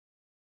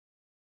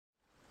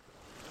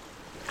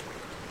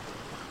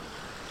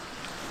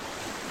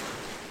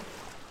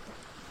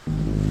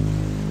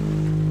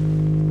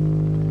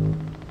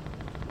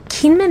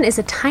Kinmen is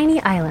a tiny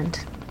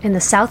island in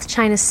the South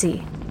China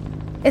Sea.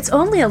 It's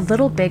only a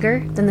little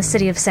bigger than the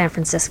city of San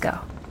Francisco.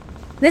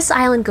 This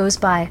island goes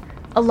by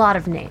a lot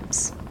of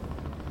names.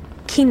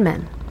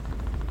 Kinmen,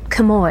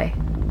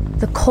 Quemoy,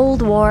 the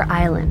Cold War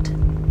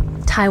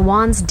Island,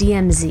 Taiwan's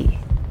DMZ.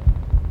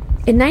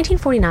 In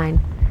 1949,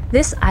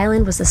 this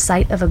island was the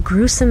site of a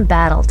gruesome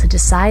battle to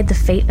decide the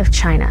fate of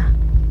China.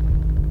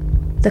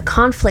 The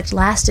conflict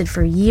lasted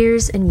for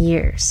years and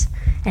years,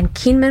 and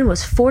Kinmen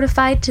was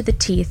fortified to the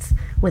teeth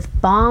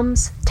with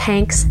bombs,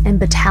 tanks, and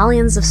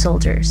battalions of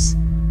soldiers,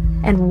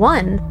 and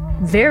one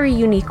very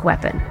unique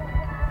weapon,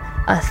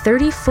 a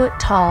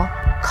 30-foot-tall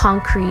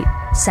concrete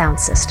sound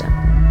system.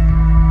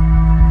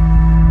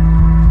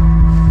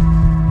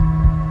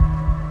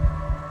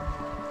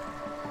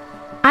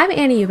 I'm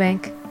Annie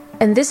Eubank,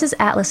 and this is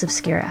Atlas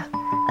Obscura,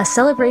 a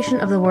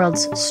celebration of the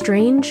world's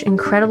strange,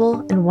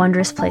 incredible, and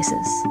wondrous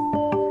places.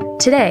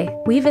 Today,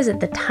 we visit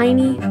the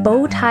tiny,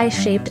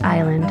 bow-tie-shaped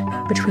island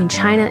between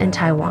China and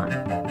Taiwan.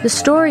 The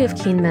story of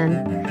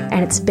Kinmen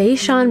and its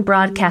Beishan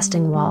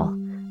broadcasting wall,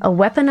 a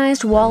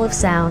weaponized wall of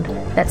sound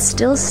that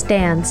still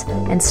stands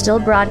and still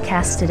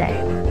broadcasts today.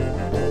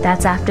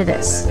 That's after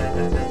this.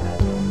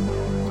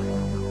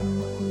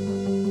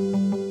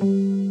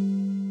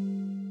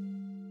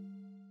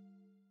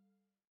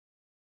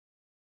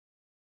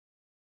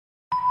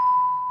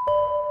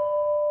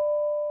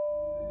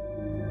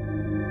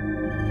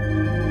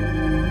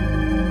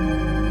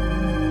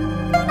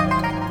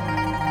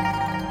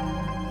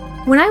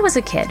 When I was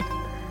a kid,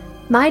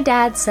 my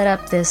dad set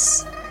up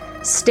this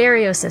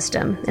stereo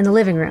system in the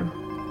living room.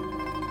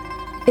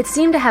 It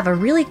seemed to have a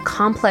really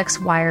complex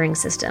wiring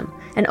system,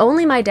 and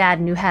only my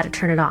dad knew how to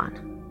turn it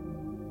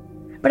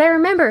on. But I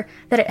remember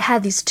that it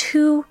had these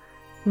two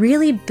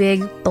really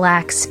big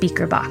black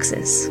speaker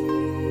boxes.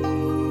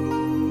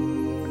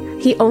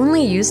 He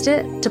only used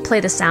it to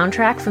play the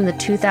soundtrack from the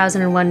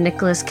 2001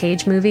 Nicolas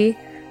Cage movie,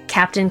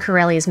 Captain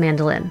Corelli's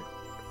Mandolin,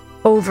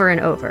 over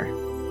and over.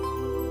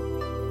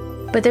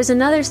 But there's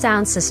another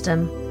sound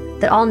system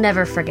that I'll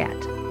never forget.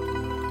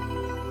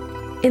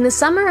 In the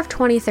summer of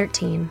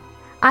 2013,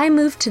 I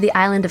moved to the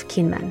island of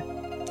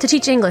Kinmen to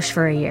teach English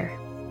for a year.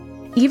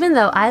 Even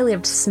though I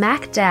lived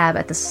smack dab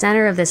at the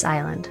center of this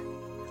island,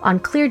 on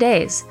clear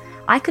days,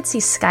 I could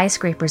see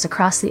skyscrapers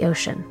across the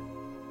ocean.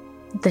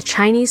 The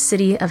Chinese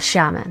city of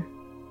Xiamen.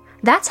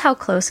 That's how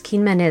close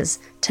Kinmen is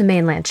to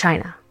mainland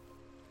China.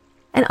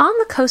 And on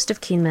the coast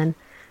of Kinmen,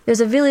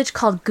 there's a village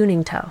called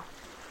Guningtou.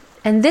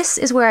 And this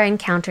is where I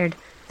encountered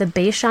the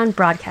Beishan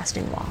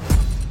broadcasting wall,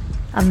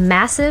 a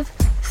massive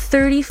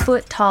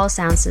 30-foot-tall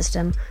sound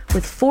system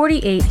with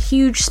 48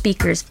 huge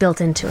speakers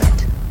built into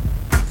it.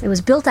 It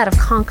was built out of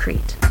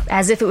concrete,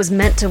 as if it was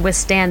meant to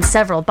withstand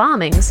several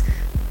bombings,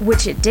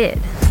 which it did.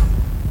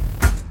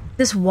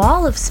 This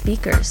wall of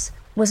speakers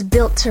was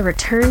built to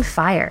return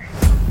fire,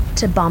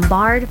 to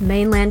bombard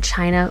mainland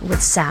China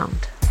with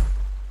sound.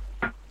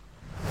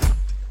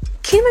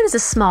 Kinmen is a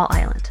small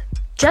island,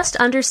 just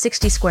under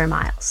 60 square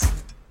miles.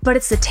 But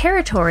it's the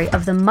territory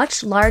of the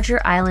much larger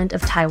island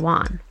of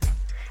Taiwan.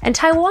 And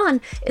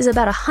Taiwan is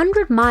about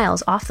 100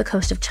 miles off the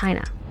coast of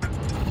China.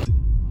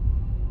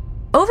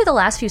 Over the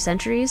last few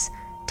centuries,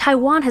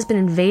 Taiwan has been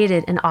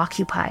invaded and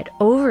occupied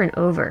over and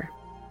over.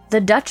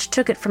 The Dutch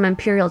took it from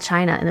Imperial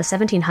China in the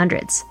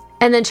 1700s,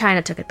 and then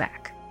China took it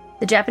back.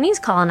 The Japanese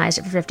colonized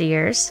it for 50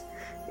 years,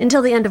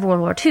 until the end of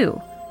World War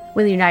II,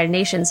 when the United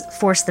Nations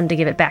forced them to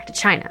give it back to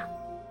China.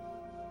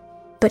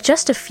 But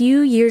just a few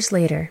years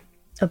later,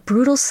 a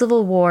brutal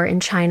civil war in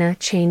China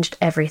changed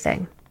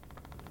everything.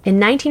 In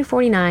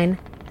 1949,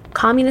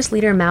 Communist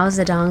leader Mao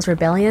Zedong's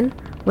rebellion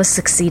was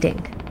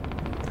succeeding.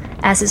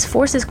 As his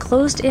forces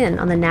closed in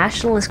on the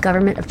nationalist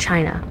government of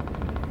China,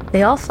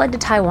 they all fled to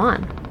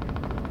Taiwan.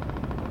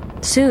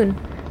 Soon,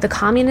 the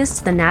communists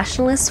and the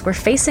nationalists were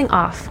facing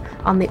off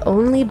on the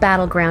only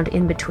battleground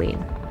in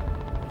between,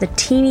 the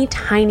teeny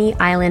tiny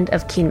island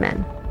of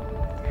Kinmen,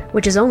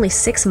 which is only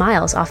 6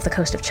 miles off the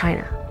coast of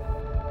China.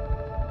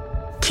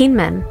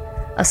 Kinmen,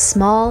 a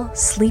small,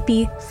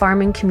 sleepy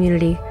farming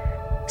community,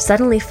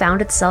 suddenly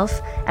found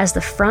itself as the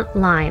front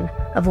line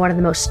of one of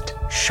the most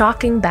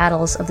shocking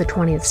battles of the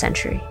 20th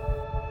century.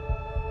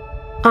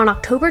 On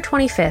October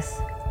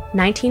 25th,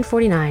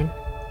 1949,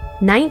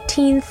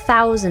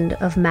 19,000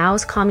 of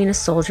Mao's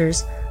communist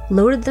soldiers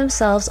loaded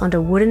themselves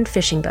onto wooden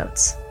fishing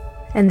boats,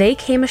 and they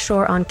came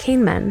ashore on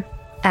Kinmen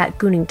at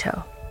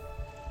Guningtou.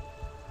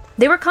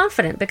 They were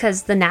confident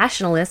because the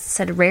nationalists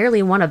had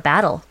rarely won a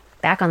battle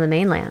back on the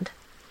mainland.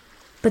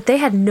 But they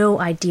had no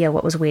idea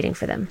what was waiting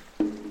for them.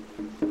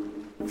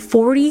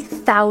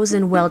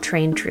 40,000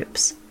 well-trained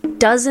troops,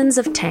 dozens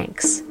of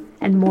tanks,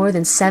 and more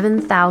than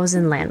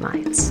 7,000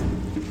 landmines.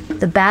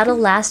 The battle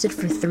lasted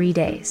for 3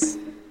 days.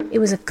 It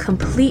was a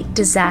complete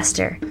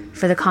disaster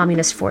for the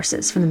communist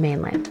forces from the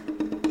mainland.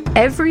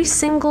 Every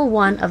single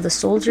one of the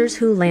soldiers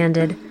who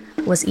landed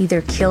was either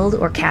killed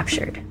or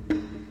captured.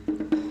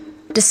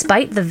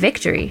 Despite the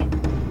victory,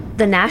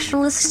 the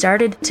nationalists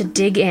started to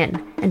dig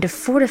in and to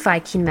fortify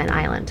Kinmen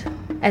Island.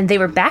 And they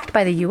were backed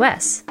by the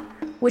US,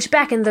 which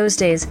back in those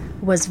days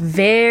was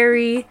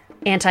very,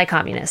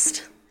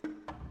 anti-communist.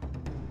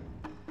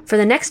 For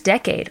the next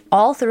decade,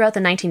 all throughout the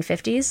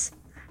 1950s,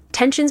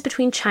 tensions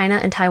between China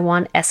and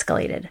Taiwan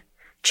escalated.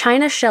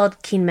 China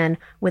shelled Kinmen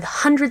with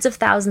hundreds of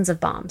thousands of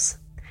bombs,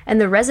 and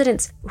the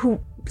residents who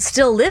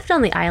still lived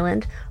on the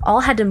island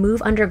all had to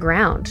move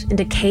underground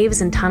into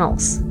caves and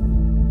tunnels.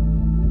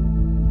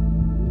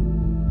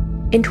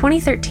 In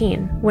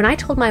 2013, when I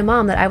told my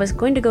mom that I was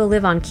going to go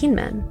live on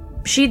Kinmen,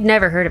 she'd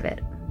never heard of it.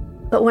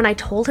 But when I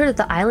told her that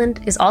the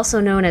island is also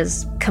known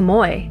as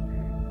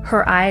Quemoy,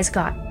 her eyes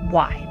got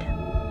wide.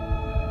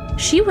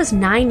 She was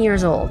 9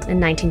 years old in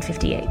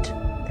 1958,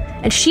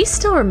 and she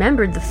still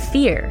remembered the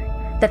fear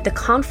that the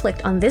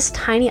conflict on this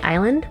tiny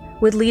island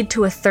would lead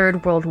to a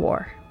third world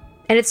war.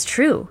 And it's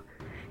true.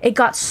 It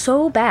got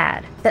so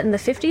bad that in the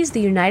 50s, the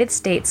United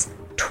States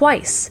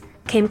twice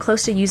came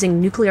close to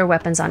using nuclear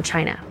weapons on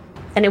China.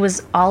 And it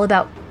was all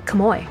about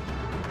Quemoy.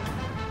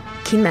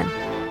 Kinmen.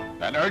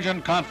 An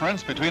urgent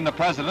conference between the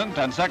President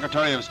and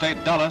Secretary of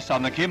State Dulles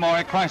on the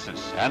Quemoy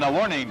crisis and a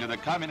warning to the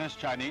Communist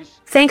Chinese.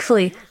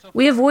 Thankfully,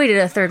 we avoided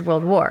a third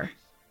world war.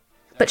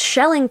 But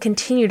shelling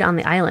continued on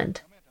the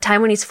island.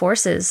 Taiwanese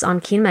forces on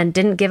Kinmen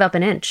didn't give up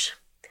an inch.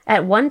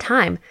 At one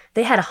time,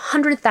 they had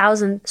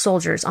 100,000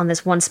 soldiers on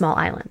this one small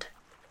island.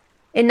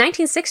 In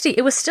 1960,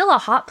 it was still a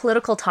hot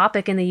political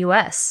topic in the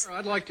U.S.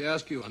 I'd like to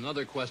ask you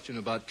another question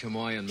about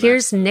Quemoy and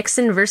Here's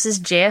Nixon versus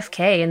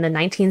JFK in the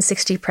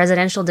 1960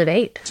 presidential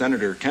debate.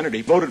 Senator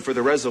Kennedy voted for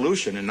the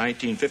resolution in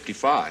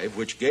 1955,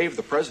 which gave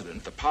the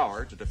president the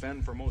power to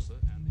defend Formosa.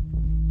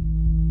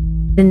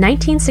 In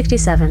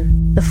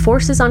 1967, the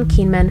forces on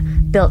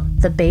Kinmen built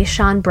the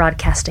Beishan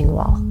broadcasting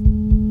wall.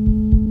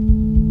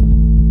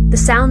 The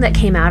sound that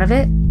came out of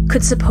it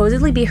could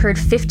supposedly be heard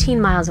 15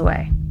 miles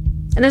away.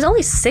 And there's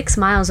only 6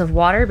 miles of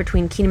water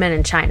between Kinmen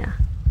and China.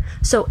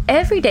 So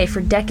every day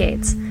for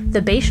decades,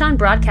 the Beishan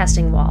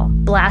broadcasting wall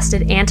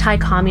blasted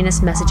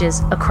anti-communist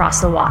messages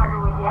across the water.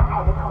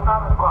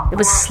 It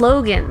was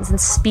slogans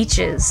and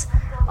speeches,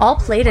 all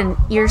played in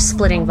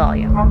ear-splitting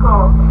volume.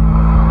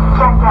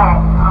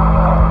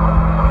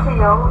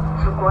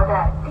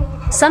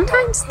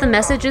 Sometimes the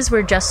messages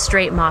were just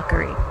straight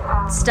mockery.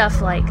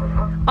 Stuff like,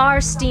 "Our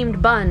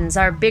steamed buns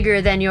are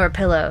bigger than your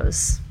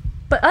pillows."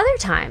 But other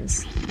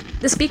times,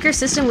 the speaker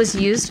system was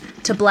used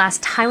to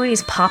blast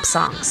Taiwanese pop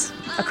songs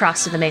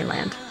across to the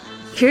mainland.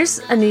 Here's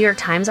a New York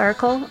Times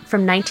article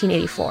from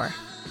 1984.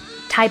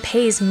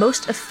 Taipei's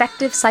most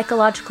effective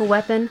psychological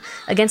weapon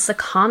against the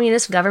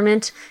communist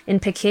government in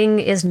Peking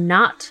is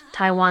not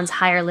Taiwan's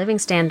higher living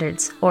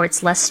standards or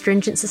its less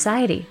stringent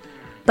society,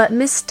 but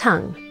Miss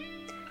Tung,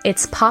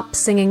 its pop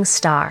singing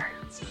star.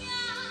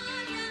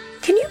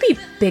 Can you be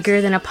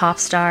bigger than a pop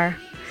star?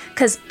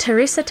 Because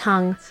Teresa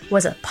Tung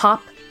was a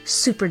pop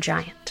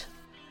supergiant.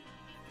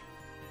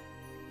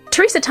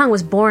 Teresa Tung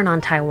was born on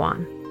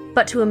Taiwan,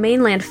 but to a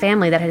mainland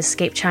family that had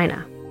escaped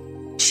China.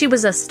 She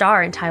was a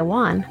star in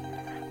Taiwan,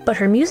 but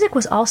her music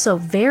was also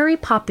very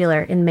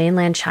popular in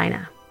mainland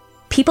China.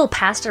 People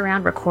passed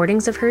around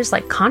recordings of hers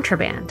like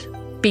contraband,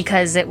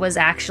 because it was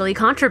actually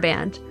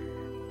contraband.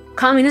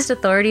 Communist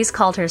authorities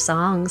called her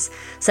songs,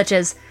 such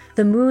as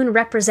 "The Moon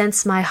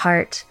Represents My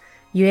Heart,"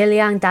 月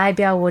亮代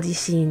表我的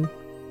心.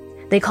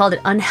 They called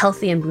it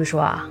unhealthy and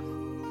bourgeois.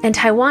 And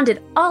Taiwan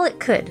did all it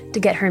could to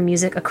get her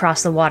music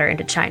across the water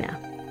into China.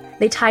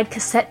 They tied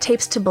cassette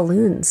tapes to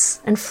balloons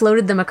and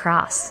floated them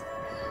across.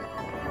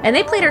 And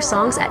they played her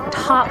songs at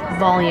top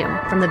volume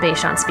from the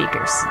Beishan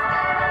speakers.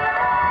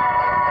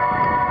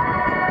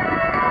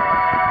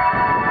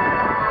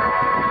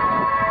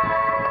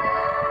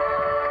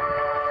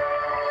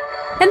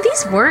 And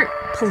these weren't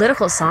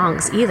political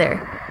songs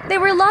either. They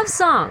were love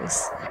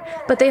songs.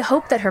 But they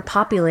hoped that her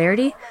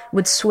popularity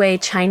would sway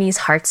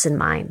Chinese hearts and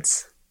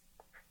minds.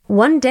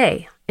 One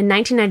day, in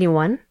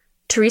 1991,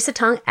 Teresa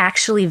Tung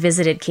actually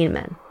visited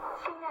Kinmen.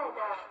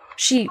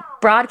 She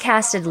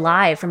broadcasted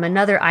live from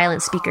another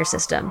island speaker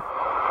system.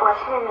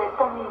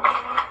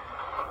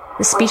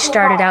 The speech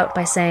started out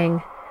by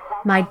saying,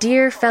 "My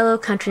dear fellow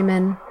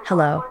countrymen,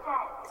 hello.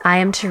 I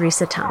am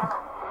Teresa Tung."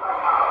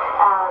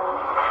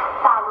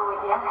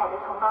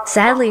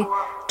 Sadly,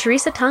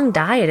 Teresa Tung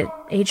died at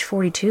age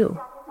 42,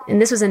 and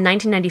this was in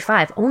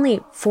 1995, only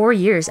 4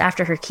 years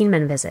after her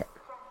Kinmen visit.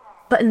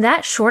 But in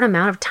that short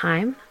amount of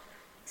time,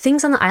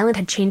 things on the island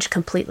had changed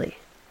completely.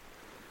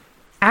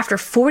 After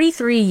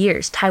 43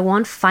 years,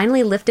 Taiwan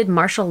finally lifted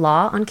martial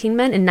law on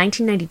Kinmen in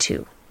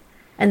 1992,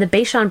 and the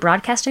Beishan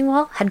broadcasting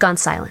wall had gone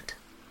silent.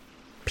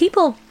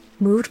 People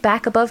moved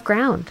back above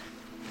ground.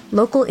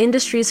 Local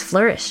industries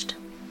flourished.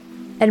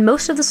 And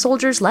most of the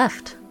soldiers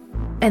left.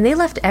 And they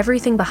left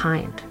everything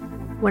behind.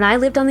 When I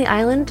lived on the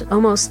island,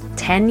 almost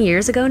 10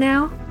 years ago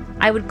now,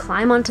 I would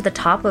climb onto the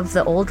top of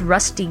the old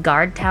rusty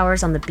guard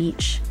towers on the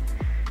beach.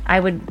 I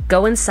would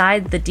go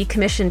inside the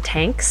decommissioned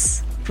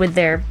tanks with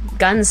their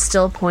guns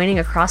still pointing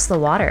across the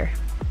water.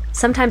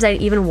 Sometimes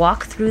I'd even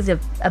walk through the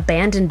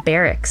abandoned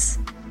barracks.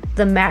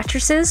 The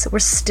mattresses were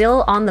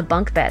still on the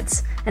bunk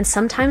beds, and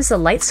sometimes the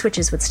light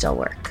switches would still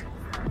work.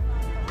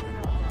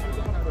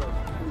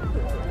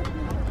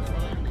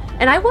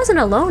 And I wasn't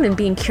alone in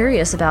being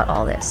curious about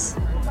all this.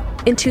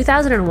 In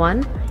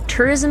 2001,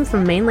 tourism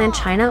from mainland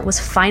China was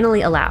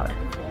finally allowed,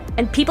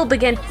 and people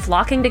began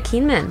flocking to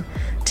Kinmen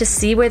to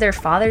see where their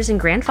fathers and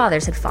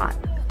grandfathers had fought.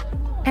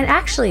 And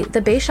actually,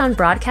 the Beishan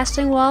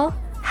Broadcasting Wall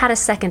had a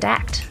second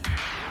act.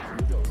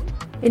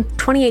 In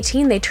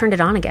 2018, they turned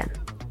it on again.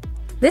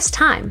 This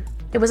time,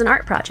 it was an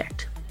art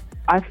project.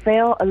 I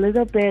felt a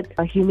little bit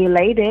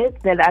humiliated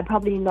that I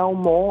probably know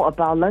more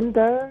about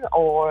London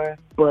or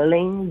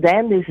Berlin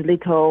than this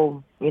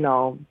little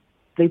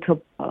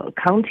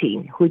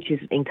county, which is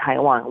in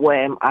Taiwan,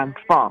 where I'm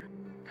from.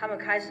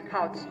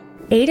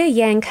 Ada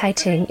Yang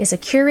Kaiting is a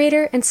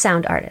curator and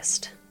sound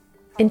artist.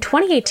 In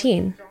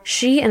 2018,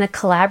 she and a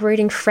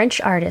collaborating French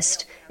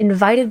artist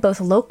invited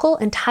both local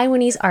and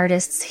Taiwanese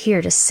artists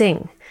here to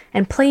sing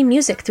and play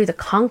music through the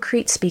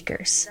concrete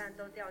speakers.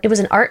 It was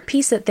an art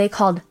piece that they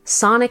called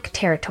Sonic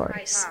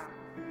Territories.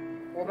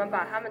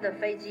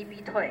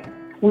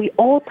 We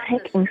all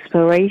take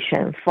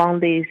inspiration from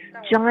this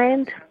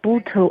giant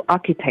brutal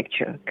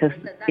architecture because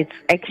it's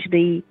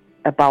actually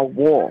about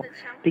war,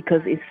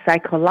 because it's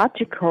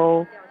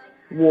psychological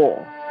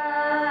war.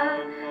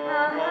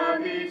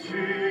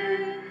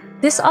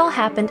 This all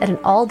happened at an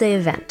all-day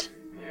event.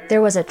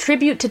 There was a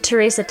tribute to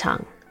Teresa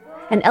Teng.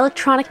 An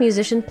electronic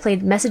musician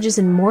played messages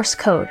in Morse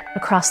code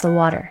across the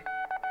water.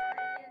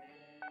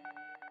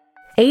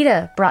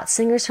 Ada brought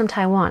singers from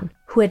Taiwan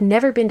who had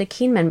never been to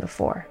Kinmen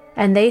before,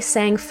 and they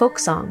sang folk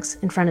songs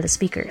in front of the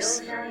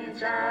speakers.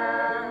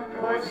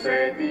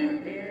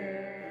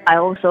 I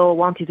also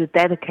wanted to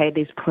dedicate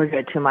this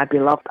project to my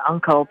beloved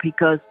uncle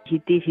because he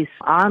did his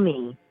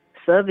army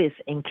service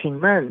in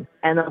Kinmen.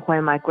 And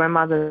when my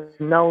grandmother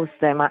knows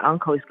that my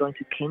uncle is going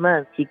to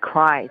Kinmen, he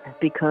cried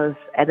because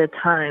at the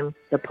time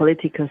the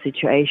political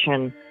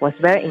situation was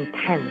very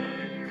intense.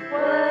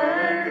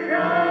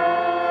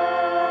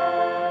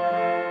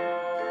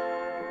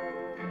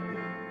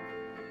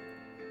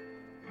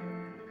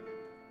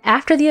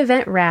 After the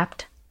event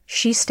wrapped,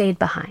 she stayed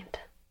behind.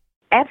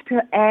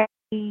 After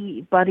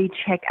everybody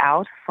checked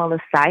out from the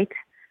site,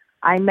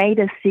 I made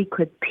a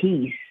secret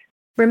piece.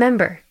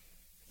 Remember,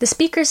 the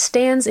speaker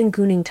stands in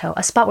Guningtou,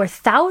 a spot where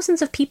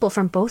thousands of people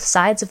from both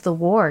sides of the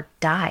war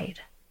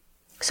died.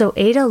 So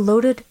Ada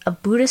loaded a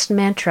Buddhist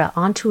mantra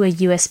onto a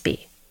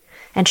USB,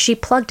 and she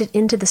plugged it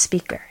into the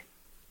speaker.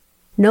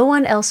 No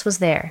one else was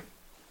there,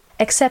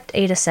 except,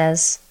 Ada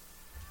says,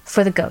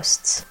 for the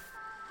ghosts.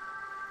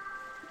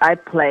 I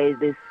played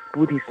this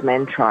Buddhist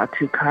mantra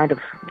to kind of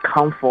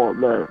comfort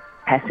the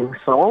passing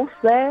souls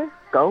there,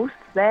 ghosts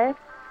there,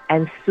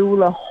 and through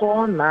the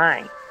whole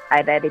night,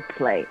 I let it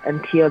play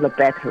until the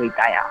battery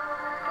died out.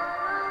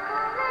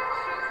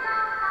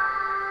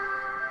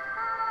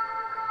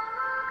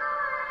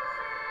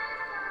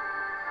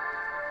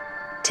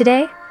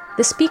 Today,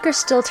 the speaker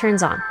still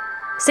turns on,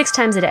 6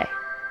 times a day,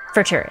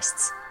 for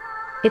tourists.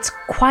 It's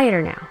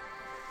quieter now,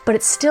 but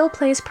it still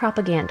plays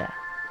propaganda,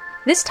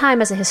 this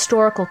time as a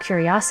historical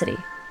curiosity,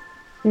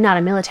 not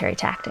a military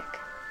tactic.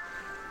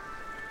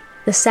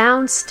 The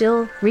sound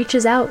still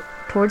reaches out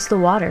towards the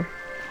water,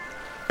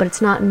 but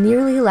it's not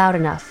nearly loud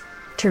enough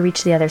to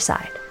reach the other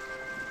side.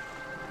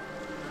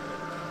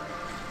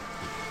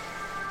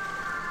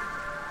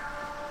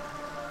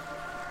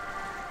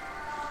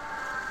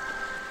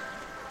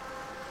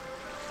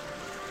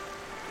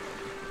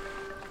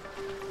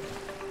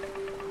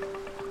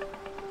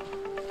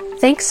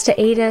 Thanks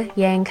to Ada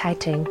Yang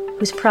Kaiting,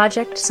 whose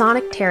project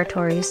Sonic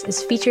Territories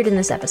is featured in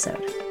this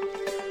episode.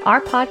 Our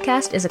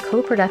podcast is a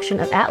co-production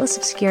of Atlas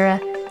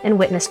Obscura and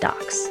Witness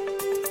Docs.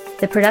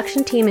 The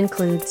production team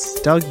includes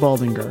Doug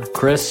Baldinger,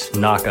 Chris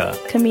Naka,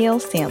 Camille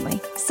Stanley,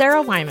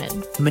 Sarah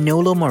Wyman,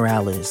 Manolo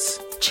Morales,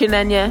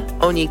 Chinenya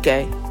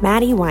Onike,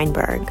 Maddie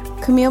Weinberg,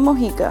 Camille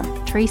Mojica,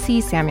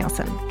 Tracy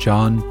Samuelson,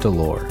 John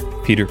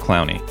Delore, Peter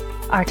Clowney.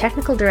 Our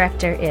technical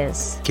director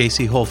is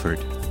Casey Holford.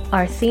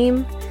 Our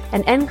theme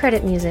and end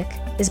credit music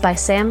is by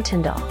Sam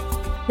Tyndall.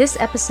 This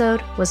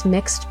episode was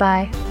mixed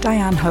by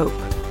Diane Hope.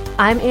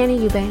 I'm Annie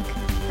Eubank,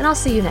 and I'll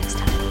see you next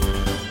time.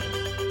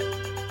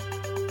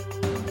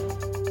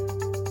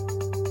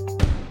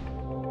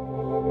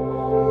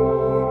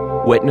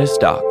 Witness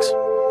Docs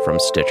from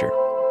Stitcher.